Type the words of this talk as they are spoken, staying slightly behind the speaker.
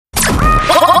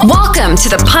Welcome to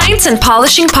the Pints and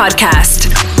Polishing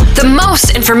Podcast, the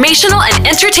most informational and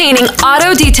entertaining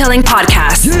auto detailing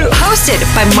podcast, hosted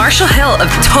by Marshall Hill of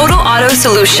Total Auto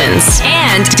Solutions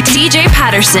and DJ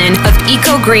Patterson of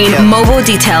Eco Green Mobile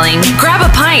Detailing. Grab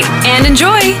a pint and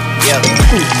enjoy.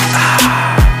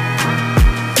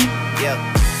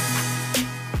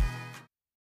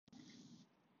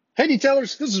 Hey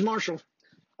detailers, this is Marshall.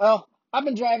 Well, I've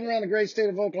been driving around the great state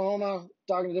of Oklahoma,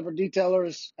 talking to different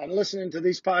detailers and listening to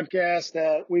these podcasts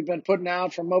that we've been putting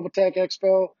out from Mobile Tech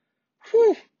Expo.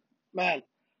 Whew, man.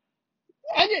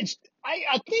 I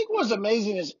think what's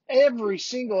amazing is every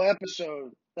single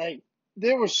episode, like,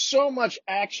 there was so much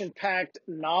action-packed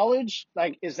knowledge.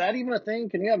 Like, is that even a thing?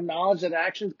 Can you have knowledge that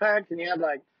action-packed? Can you have,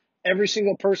 like, every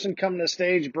single person come to the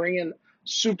stage bringing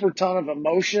super ton of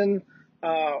emotion?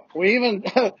 We even,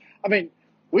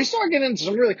 we start getting into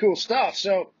some really cool stuff.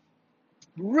 So,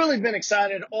 really been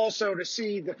excited also to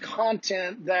see the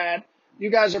content that you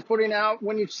guys are putting out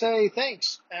when you say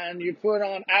thanks, and you put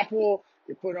on Apple,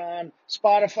 you put on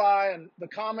Spotify, and the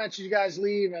comments you guys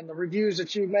leave and the reviews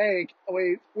that you make.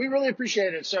 We really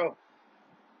appreciate it. So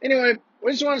anyway,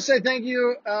 we just want to say thank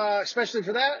you, especially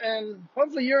for that, and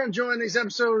hopefully you're enjoying these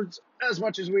episodes as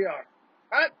much as we are.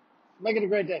 All right, make it a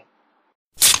great day.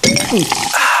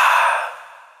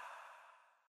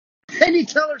 Hey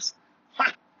detailers,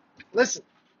 listen,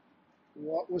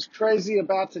 what was crazy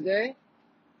about today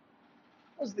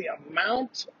was the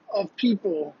amount of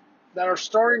people that are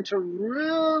starting to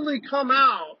really come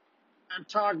out and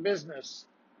talk business,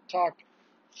 talk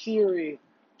theory,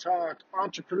 talk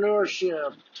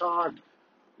entrepreneurship, talk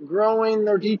growing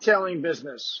their detailing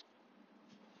business.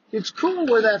 It's cool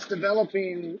where that's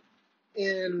developing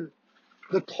in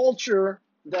the culture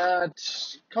that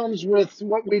comes with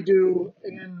what we do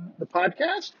in the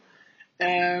podcast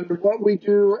and what we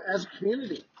do as a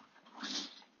community.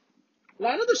 A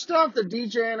lot of the stuff that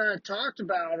DJ and I talked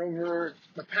about over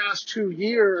the past 2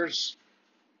 years,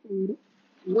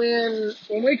 when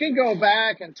we can go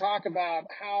back and talk about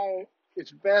how it's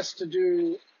best to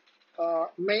do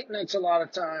maintenance a lot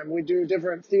of time, we do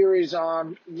different theories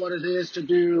on what it is to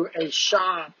do a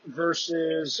shop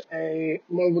versus a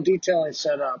mobile detailing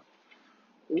setup.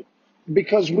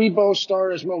 Because we both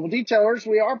start as mobile detailers,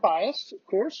 we are biased, of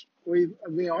course.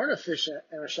 We aren't efficient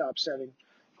in a shop setting.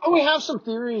 But we have some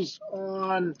theories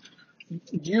on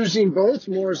using both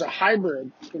more as a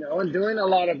hybrid, and doing a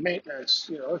lot of maintenance.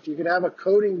 If you could have a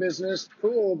coating business,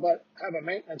 cool, but have a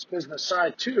maintenance business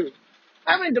side too.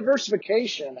 Having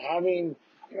diversification,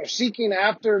 seeking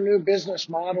after new business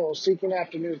models, seeking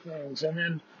after new things, and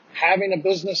then having a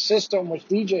business system, which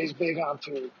DJ's big on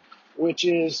too, which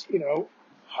is,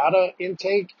 how to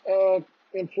intake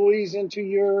employees into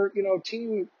your,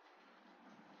 team,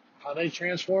 how they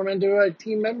transform into a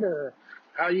team member,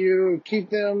 how you keep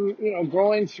them,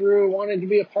 growing through wanting to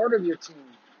be a part of your team,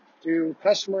 through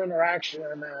customer interaction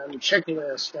and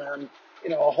checklist and,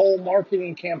 a whole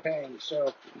marketing campaign.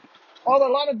 So a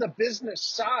lot of the business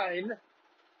side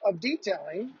of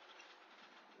detailing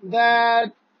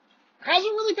that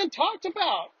hasn't really been talked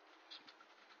about,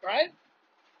 right?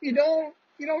 You don't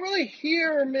really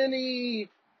hear many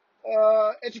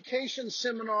education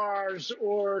seminars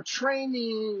or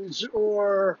trainings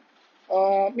or,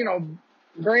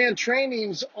 brand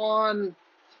trainings on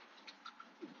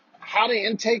how to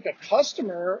intake a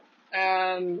customer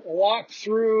and walk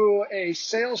through a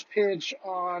sales pitch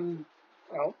on,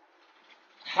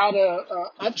 how to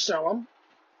upsell them,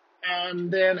 and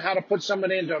then how to put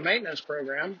somebody into a maintenance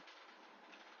program.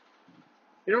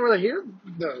 You don't really hear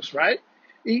those, right?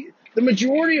 The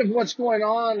majority of what's going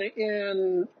on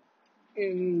in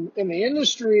the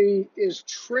industry is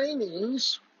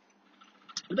trainings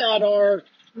that are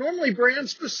normally brand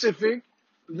specific,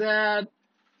 that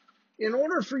in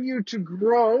order for you to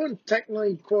grow and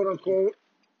technically, quote unquote,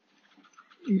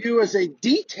 you as a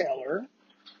detailer,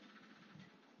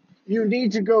 you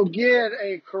need to go get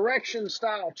a correction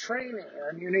style training,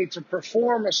 and you need to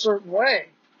perform a certain way.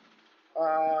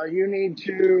 You need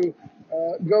to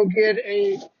go get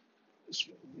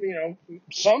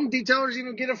some detailers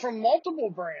even get it from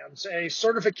multiple brands, a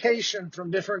certification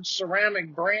from different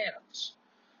ceramic brands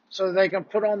so they can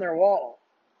put on their wall.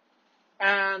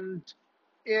 And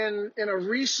in a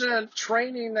recent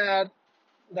training that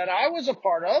I was a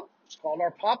part of, it's called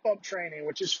our pop-up training,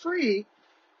 which is free,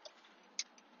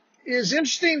 is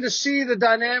interesting to see the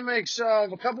dynamics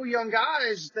of a couple young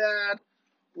guys that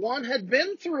one had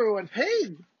been through and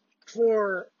paid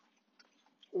for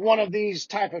one of these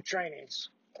type of trainings.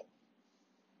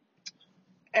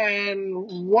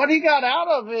 And what he got out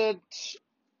of it,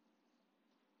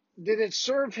 did it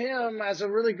serve him as a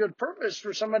really good purpose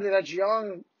for somebody that's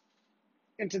young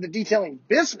into the detailing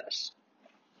business.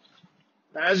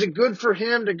 Now, is it good for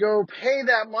him to go pay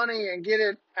that money and get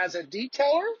it as a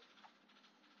detailer?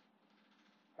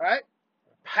 Right?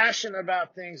 Passionate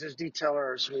about things as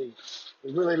detailers. We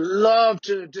really love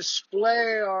to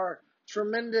display our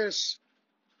tremendous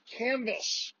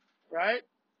canvas, right?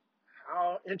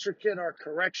 How intricate our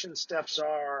correction steps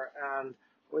are, and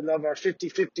we love our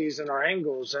 50/50s and our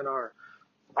angles and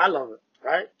I love it,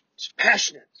 right? It's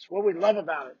passionate. It's what we love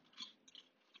about it.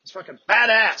 It's fucking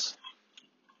badass.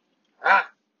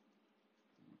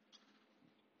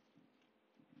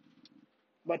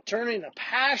 But turning the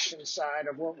passion side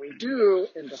of what we do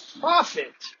into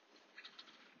profit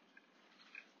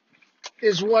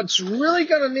is what's really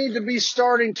going to need to be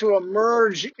starting to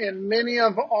emerge in many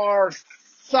of our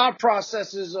thought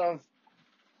processes of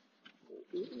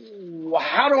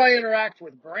how do I interact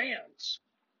with brands,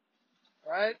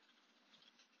 right?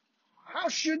 How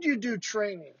should you do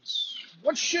trainings?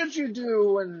 What should you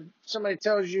do when somebody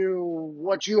tells you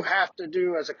what you have to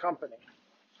do as a company?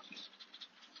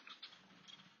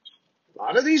 A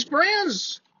lot of these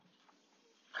brands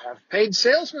have paid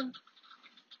salesmen.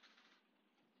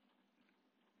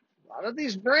 A lot of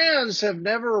these brands have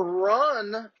never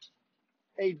run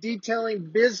a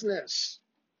detailing business.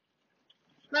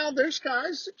 Now, there's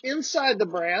guys inside the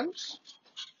brands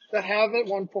that have at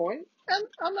one point, and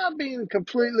I'm not being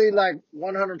completely like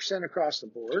 100% across the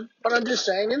board, but I'm just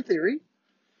saying in theory,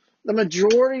 the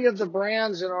majority of the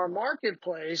brands in our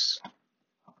marketplace,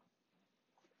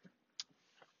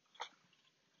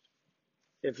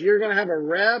 if you're going to have a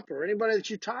rep or anybody that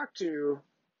you talk to,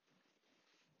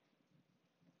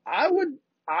 I would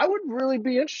really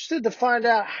be interested to find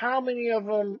out how many of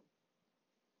them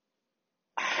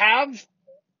have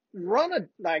run a,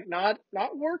 like not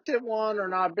worked at one or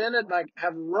not been at, like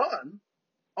have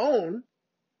owned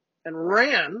and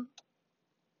ran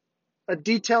a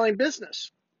detailing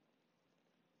business.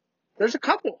 There's a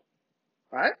couple,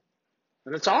 right?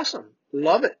 And it's awesome.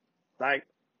 Love it. Like,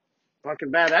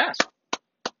 fucking badass.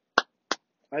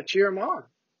 I cheer them on.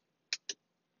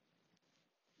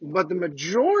 But the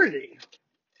majority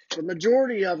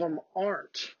of them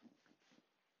aren't.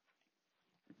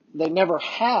 They never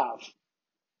have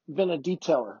been a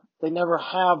detailer. They never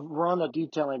have run a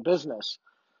detailing business.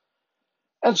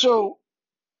 And so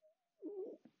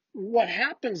what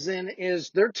happens then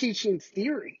is they're teaching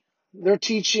theory. They're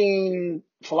teaching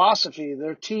philosophy.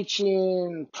 They're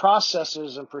teaching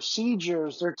processes and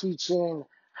procedures. They're teaching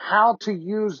how to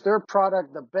use their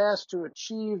product the best to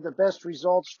achieve the best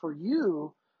results for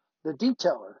you, the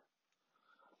detailer.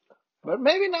 But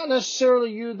maybe not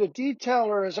necessarily you, the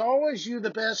detailer, is always you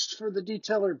the best for the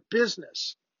detailer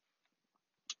business.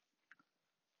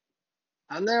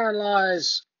 And therein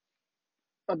lies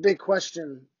a big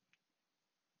question.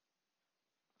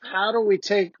 How do we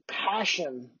take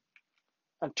passion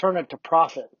and turn it to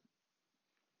profit?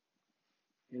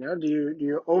 You know, do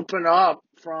you open up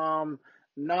from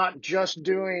not just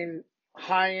doing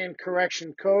high-end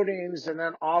correction coatings and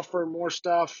then offer more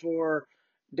stuff for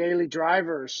daily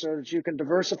drivers so that you can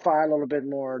diversify a little bit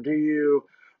more? Do you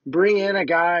bring in a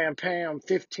guy and pay him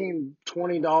 $15,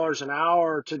 $20 an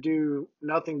hour to do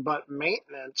nothing but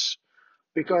maintenance?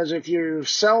 Because if you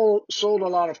sold a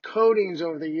lot of coatings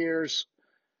over the years,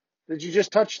 did you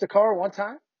just touch the car one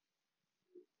time?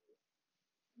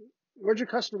 Where'd your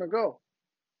customer go?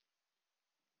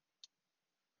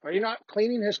 Are you not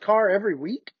cleaning his car every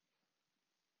week?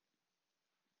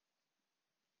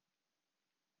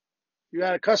 You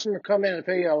had a customer come in and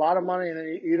pay you a lot of money and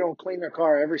then you don't clean their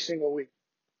car every single week.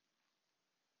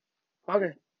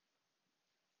 Okay.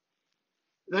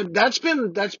 That's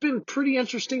been pretty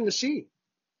interesting to see.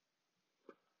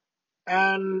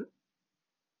 And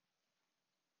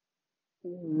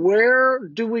where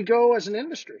do we go as an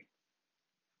industry?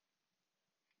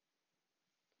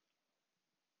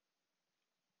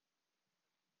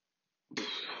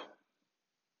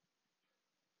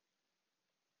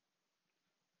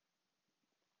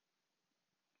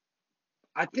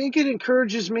 I think it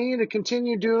encourages me to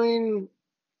continue doing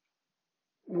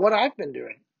what I've been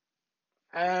doing.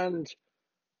 And,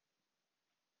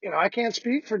 you know, I can't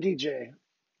speak for DJ,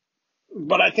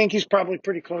 but I think he's probably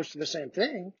pretty close to the same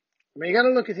thing. I mean, you got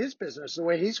to look at his business, the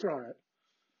way he's grown it.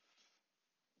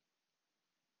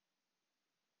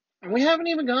 And we haven't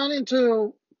even gone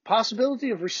into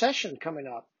possibility of recession coming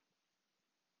up.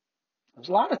 There's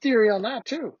a lot of theory on that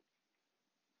too.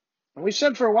 And we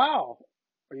said for a while,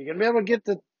 are you going to be able to get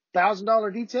the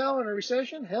 $1,000 detail in a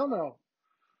recession? Hell no.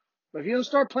 But if you don't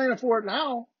start planning for it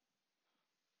now,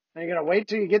 and you're going to wait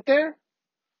till you get there?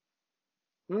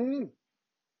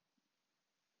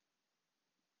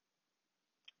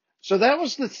 So that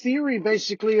was the theory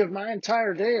basically of my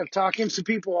entire day of talking to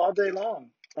people all day long.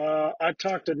 I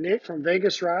talked to Nick from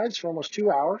Vegas Rides for almost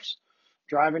 2 hours,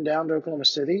 driving down to Oklahoma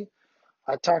City.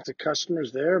 I talked to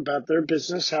customers there about their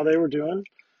business, how they were doing,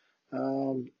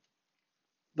 um,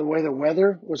 the way the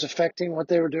weather was affecting what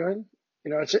they were doing.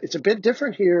 It's a bit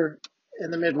different here in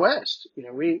the Midwest.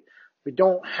 We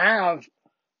don't have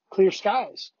clear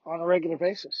skies on a regular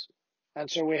basis. And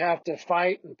so we have to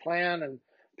fight and plan and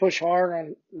push hard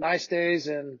on nice days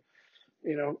and,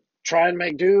 try and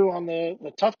make do on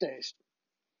the tough days.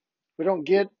 We don't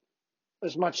get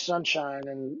as much sunshine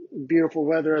and beautiful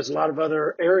weather as a lot of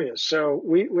other areas. So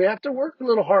we have to work a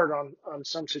little hard on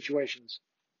some situations,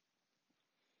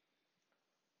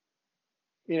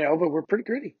 but we're pretty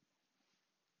gritty.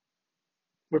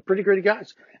 We're pretty gritty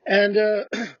guys. And,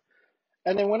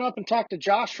 and then went up and talked to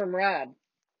Josh from Rad.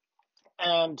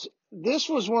 And this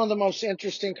was one of the most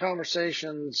interesting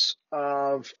conversations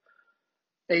of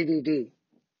ADD.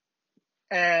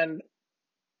 And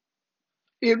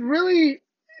it really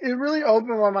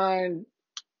opened my mind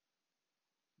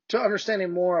to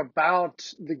understanding more about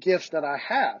the gifts that I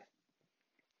have.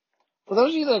 For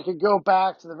those of you that could go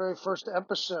back to the very first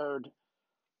episode,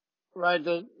 right,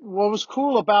 what was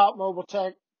cool about Mobile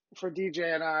Tech for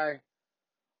DJ and I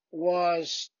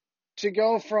was to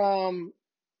go from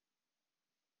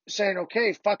saying,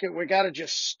 okay, fuck it, we got to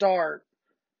just start.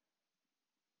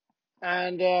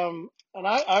 And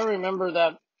I remember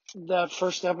that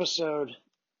first episode.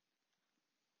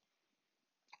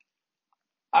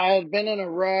 I had been in a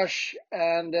rush,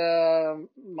 and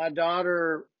my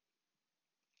daughter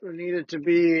needed to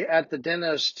be at the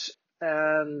dentist,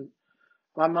 and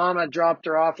my mom had dropped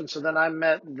her off, and so then I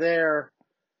met there,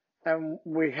 and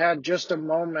we had just a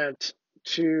moment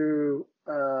to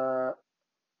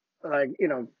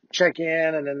check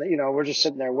in, and then we're just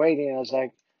sitting there waiting. And I was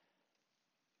like,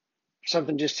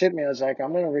 something just hit me. I was like,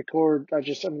 I'm gonna record. I'm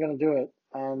gonna do it.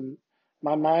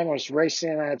 My mind was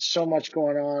racing. I had so much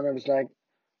going on. I was like,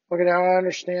 okay, now I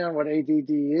understand what ADD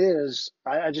is.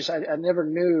 I never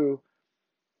knew,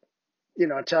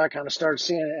 until I kind of started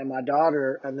seeing it in my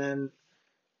daughter, and then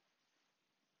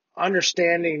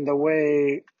understanding the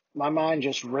way my mind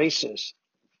just races.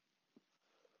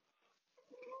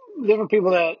 Different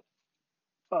people that,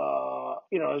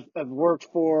 have worked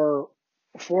for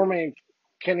me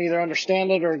can either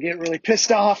understand it or get really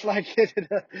pissed off. Like it,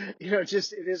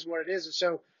 just, it is what it is. And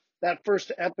so that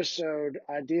first episode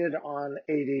I did on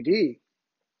ADD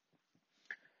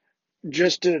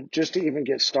just to even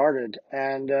get started.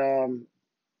 And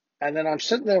then I'm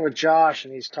sitting there with Josh,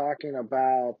 and he's talking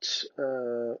about,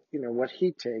 what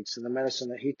he takes and the medicine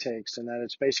that he takes, and that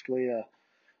it's basically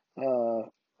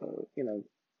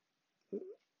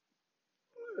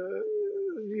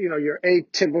your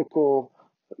atypical,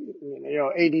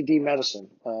 ADD medicine.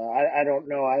 I don't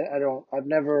know. I've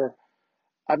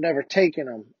never taken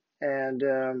them. And,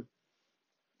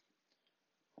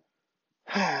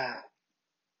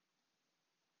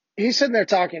 he's sitting there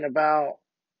talking about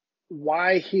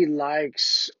why he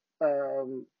likes,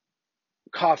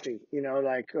 coffee,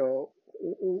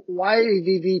 why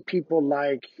ADD people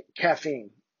like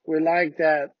caffeine. We like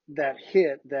that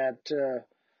hit, that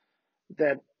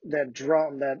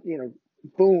drum, that,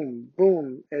 boom,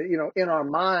 boom, in our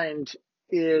mind,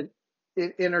 it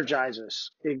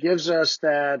energizes. It gives us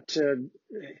that,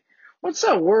 what's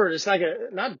that word? It's like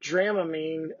not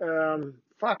Dramamine.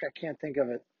 I can't think of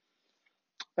it.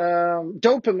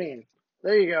 Dopamine.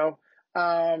 There you go.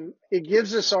 It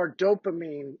gives us our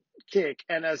dopamine kick.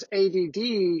 And as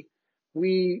ADD,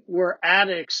 we're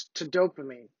addicts to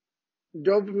dopamine.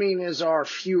 Dopamine is our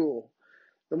fuel.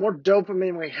 The more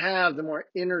dopamine we have, the more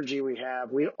energy we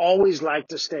have. We always like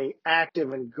to stay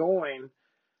active and going,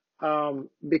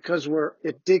 because we're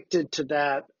addicted to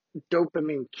that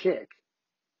dopamine kick.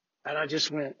 And I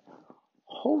just went,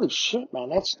 holy shit, man,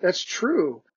 that's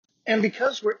true. And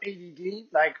because we're ADD,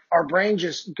 like our brain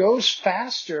just goes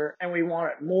faster and we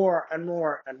want it more and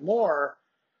more and more.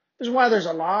 This is why there's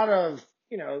a lot of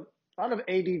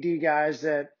ADD guys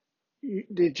that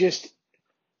they just,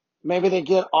 maybe they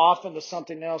get off into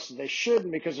something else that they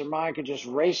shouldn't because their mind can just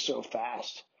race so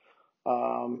fast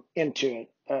into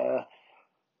it.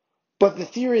 But the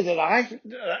theory that I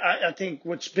think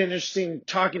what's been interesting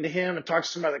talking to him and talking to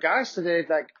some other guys today,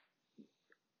 like,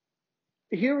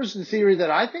 here was the theory that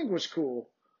I think was cool,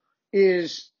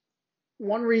 is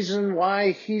one reason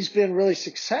why he's been really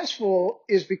successful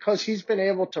is because he's been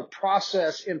able to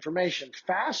process information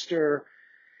faster.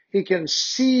 He can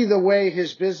see the way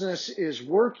his business is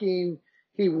working.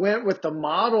 He went with the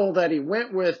model that he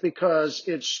went with because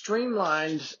it's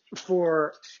streamlined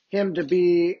for him to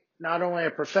be not only a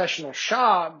professional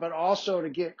shop, but also to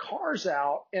get cars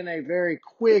out in a very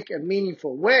quick and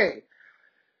meaningful way.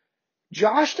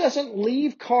 Josh doesn't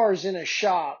leave cars in a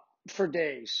shop for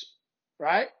days,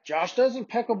 right? Josh does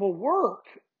impeccable work,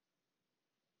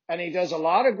 and he does a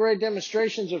lot of great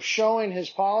demonstrations of showing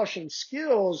his polishing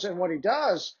skills and what he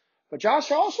does, but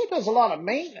Josh also does a lot of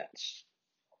maintenance,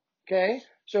 okay?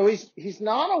 So he's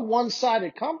not a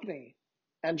one-sided company,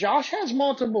 and Josh has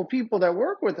multiple people that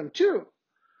work with him too.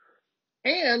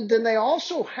 And then they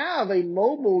also have a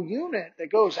mobile unit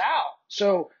that goes out.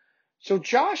 So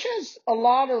Josh has a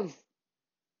lot of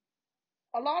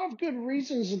good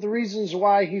reasons, the reasons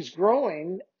why he's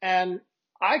growing, and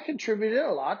I contributed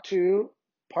a lot to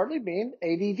partly being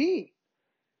ADD.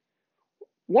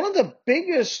 One of the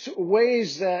biggest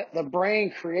ways that the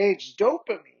brain creates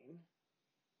dopamine,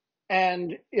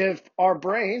 and if our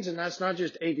brains, and that's not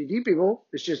just ADD people,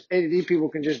 it's just ADD people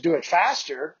can just do it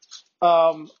faster.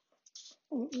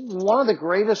 One of the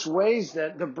greatest ways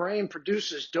that the brain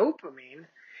produces dopamine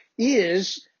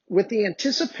is with the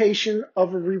anticipation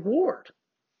of a reward,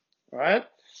 right?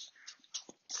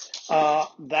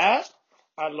 That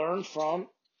I learned from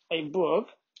a book,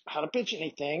 How to Pitch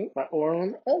Anything by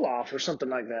Orlin Olaf or something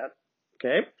like that,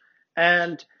 okay?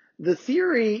 And the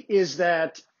theory is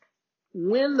that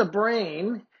when the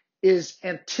brain is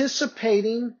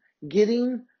anticipating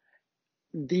getting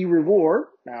the reward,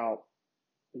 now,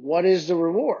 what is the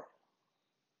reward?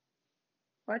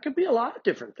 That could be a lot of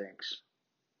different things,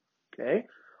 okay?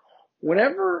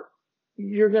 Whenever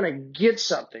you're going to get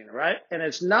something, right? And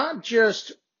it's not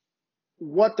just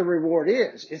what the reward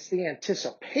is, it's the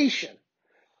anticipation.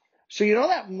 So you know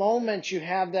that moment you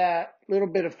have that little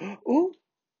bit of, ooh,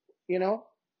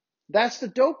 that's the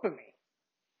dopamine.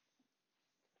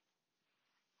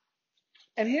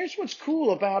 And here's what's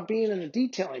cool about being in the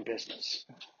detailing business.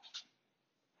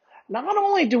 Not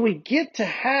only do we get to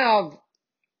have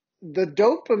the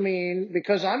dopamine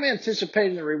because I'm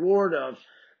anticipating the reward of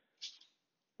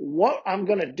what I'm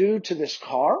going to do to this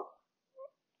car.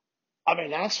 I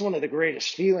mean, that's one of the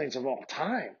greatest feelings of all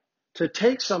time. To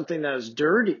take something that is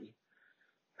dirty,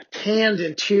 a tanned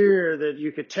interior that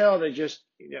you could tell they just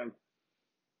lived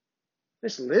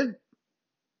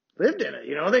in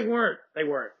it. They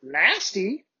weren't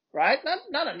nasty, right?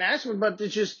 Not a nasty one, but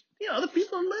it's just, the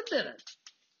people lived in it.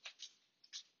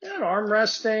 They had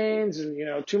armrest stains and,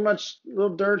 too much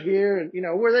little dirt here and,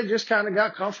 where they just kind of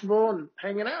got comfortable and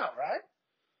hanging out, right?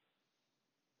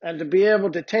 And to be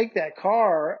able to take that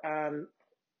car and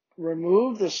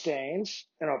remove the stains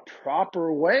in a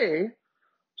proper way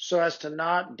so as to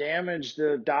not damage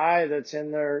the dye that's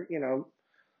in their,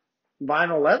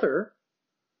 vinyl leather,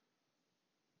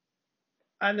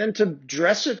 and then to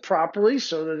dress it properly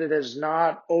so that it is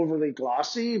not overly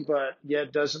glossy, but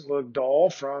yet doesn't look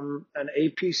dull from an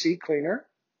APC cleaner,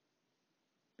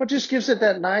 but just gives it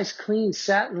that nice, clean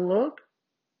satin look.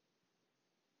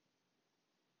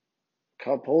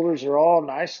 Cup holders are all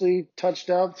nicely touched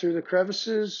up through the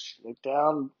crevices. Look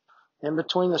down in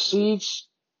between the seats.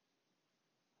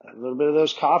 A little bit of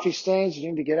those coffee stains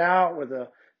you need to get out with a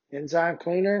enzyme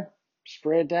cleaner.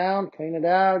 Spray it down, clean it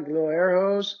out, get a little air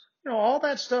hose. All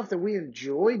that stuff that we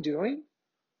enjoy doing.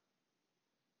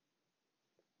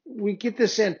 We get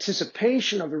this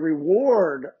anticipation of the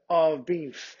reward of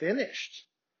being finished.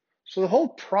 So the whole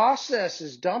process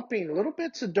is dumping little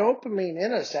bits of dopamine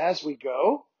in us as we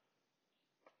go.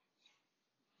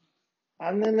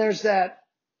 And then there's that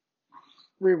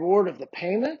reward of the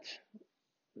payment,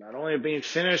 not only of being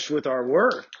finished with our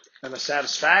work and the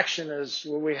satisfaction as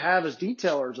what we have as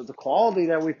detailers of the quality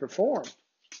that we perform,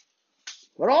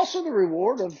 but also the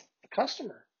reward of the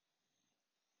customer.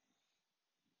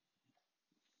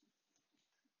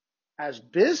 As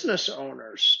business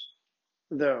owners,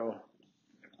 though,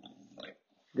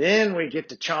 then we get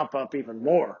to chomp up even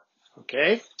more,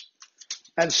 okay?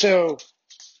 And so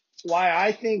why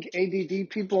I think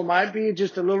ADD people might be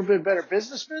just a little bit better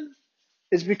businessmen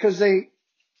is because they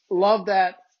love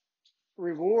that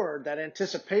reward, that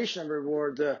anticipation of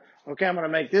reward. Okay, I'm going to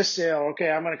make this sale.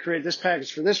 Okay, I'm going to create this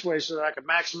package for this way so that I can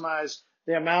maximize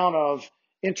the amount of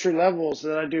entry levels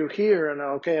that I do here. And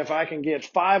okay, if I can get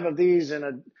 5 of these in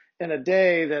a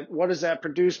day, that what does that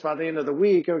produce by the end of the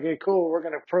week? Okay, cool. We're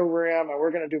going to program and we're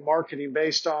going to do marketing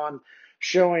based on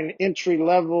showing entry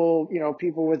level,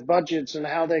 people with budgets and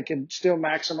how they can still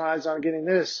maximize on getting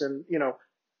this, and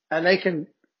and they can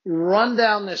run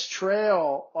down this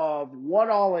trail of what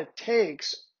all it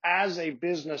takes as a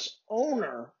business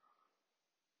owner,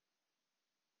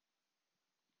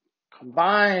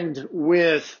 combined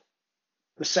with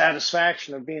the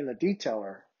satisfaction of being the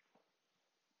detailer.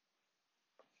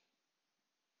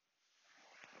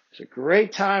 It's a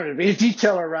great time to be a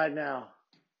detailer right now.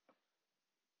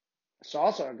 It's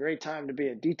also a great time to be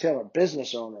a detailer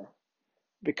business owner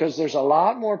because there's a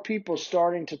lot more people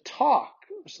starting to talk.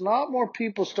 There's a lot more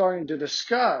people starting to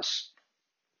discuss.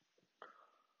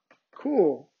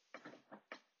 Cool.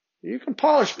 You can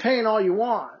polish paint all you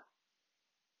want.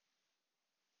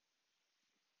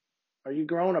 Are you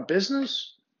growing a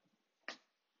business?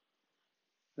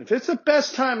 If it's the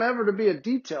best time ever to be a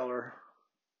detailer,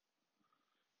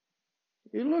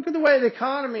 you look at the way the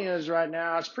economy is right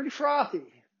now, it's pretty frothy.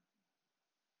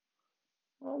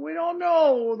 Well, we don't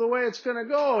know the way it's going to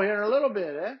go here in a little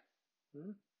bit, eh?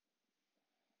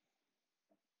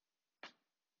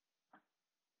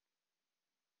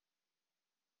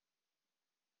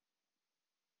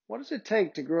 What does it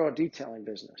take to grow a detailing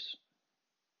business?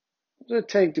 What does it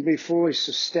take to be fully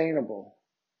sustainable?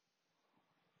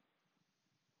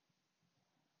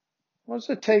 What does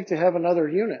it take to have another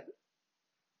unit?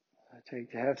 What does it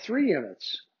take to have 3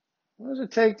 units? What does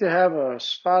it take to have a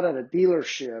spot at a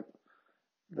dealership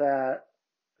that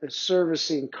is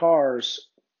servicing cars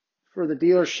for the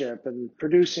dealership and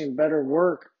producing better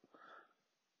work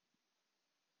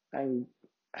and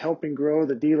helping grow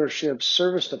the dealership's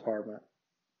service department?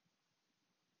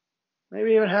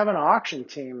 Maybe even have an auction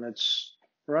team that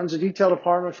runs a detail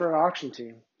department for an auction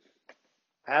team.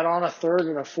 Add on a 3rd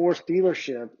and a 4th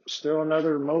dealership, still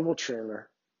another mobile trailer.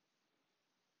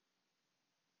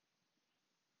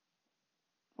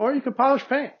 Or you could polish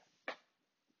paint.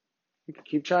 You could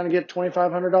keep trying to get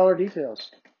 $2,500 details.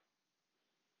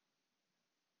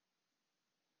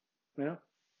 You know?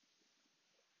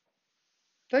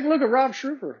 Take a look at Rob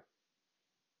Schroofer.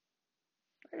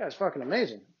 That guy's fucking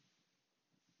amazing.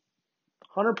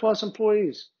 100 plus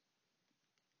employees.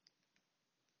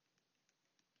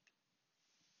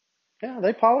 Yeah,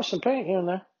 they polish some paint here and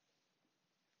there.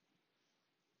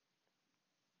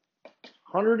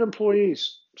 100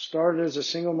 employees. Started as a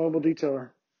single mobile detailer.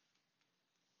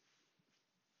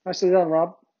 Nicely done,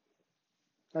 Rob.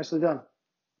 Nicely done.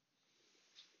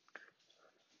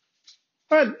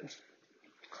 All right.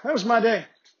 That was my day.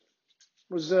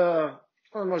 It was one of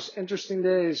the most interesting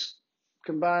days,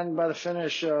 combined by the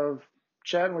finish of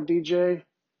chatting with DJ,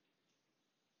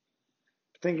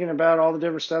 thinking about all the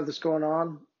different stuff that's going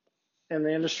on in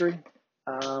the industry,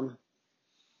 how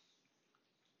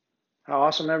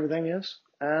awesome everything is.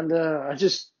 And I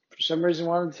just, for some reason,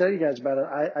 wanted to tell you guys about it.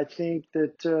 I think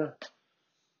that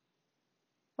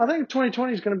I think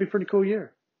 2020 is going to be a pretty cool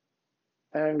year.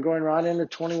 And going right into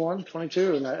 21,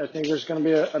 22. And I think there's going to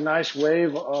be a nice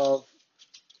wave of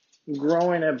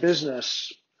growing a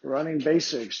business, running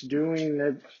basics, doing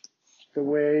it the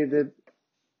way that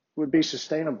would be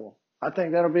sustainable. I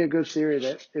think that'll be a good theory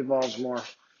that evolves more.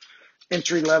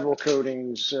 Entry-level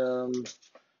coatings, a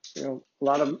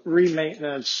lot of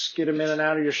re-maintenance, get them in and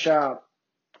out of your shop.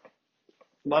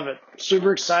 Love it.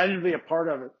 Super excited to be a part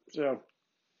of it. So,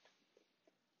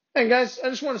 and guys, I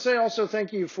just want to say also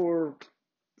thank you for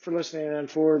listening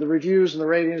and for the reviews and the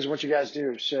ratings and what you guys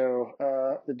do. So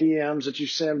the DMs that you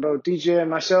send both DJ and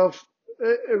myself,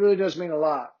 it really does mean a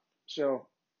lot. So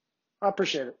I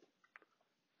appreciate it.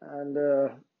 And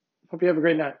hope you have a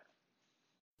great night.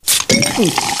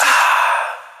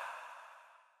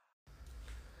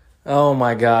 Oh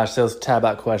my gosh, those tab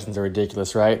out questions are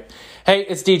ridiculous, right? Hey,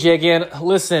 it's DJ again.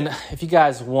 Listen, if you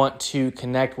guys want to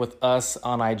connect with us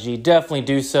on IG, definitely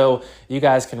do so. You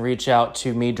guys can reach out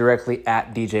to me directly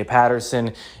at DJ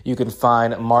Patterson. You can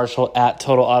find Marshall at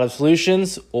Total Auto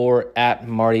Solutions or at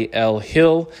Marty L.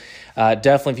 Hill.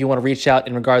 Definitely, if you want to reach out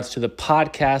in regards to the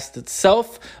podcast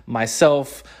itself,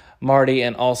 myself, Marty,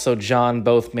 and also John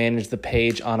both manage the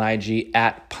page on IG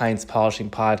at Pints Polishing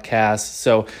Podcast.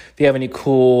 So if you have any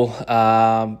cool,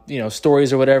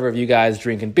 stories or whatever of you guys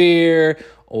drinking beer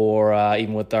or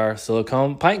even with our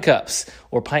silicone pint cups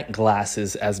or pint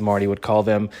glasses, as Marty would call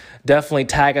them, definitely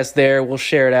tag us there. We'll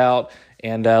share it out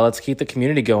and let's keep the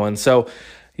community going. So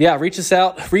yeah, reach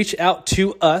out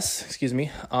to us,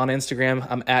 on Instagram.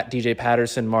 I'm at DJ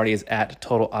Patterson. Marty is at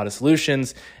Total Auto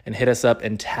Solutions. And hit us up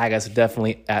and tag us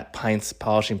definitely at Pints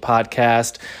Polishing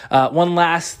Podcast. One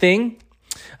last thing.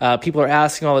 People are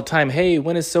asking all the time, hey,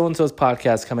 when is so-and-so's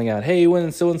podcast coming out? Hey, when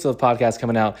is so-and-so's podcast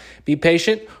coming out? Be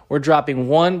patient. We're dropping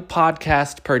 1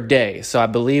 podcast per day. So I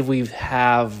believe we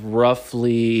have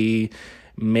roughly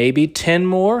maybe 10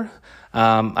 more.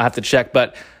 I have to check,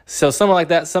 but so something like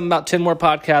that, something about 10 more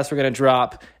podcasts we're going to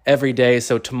drop every day.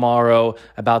 So tomorrow,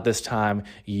 about this time,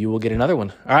 you will get another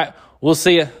one. All right, we'll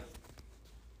see you.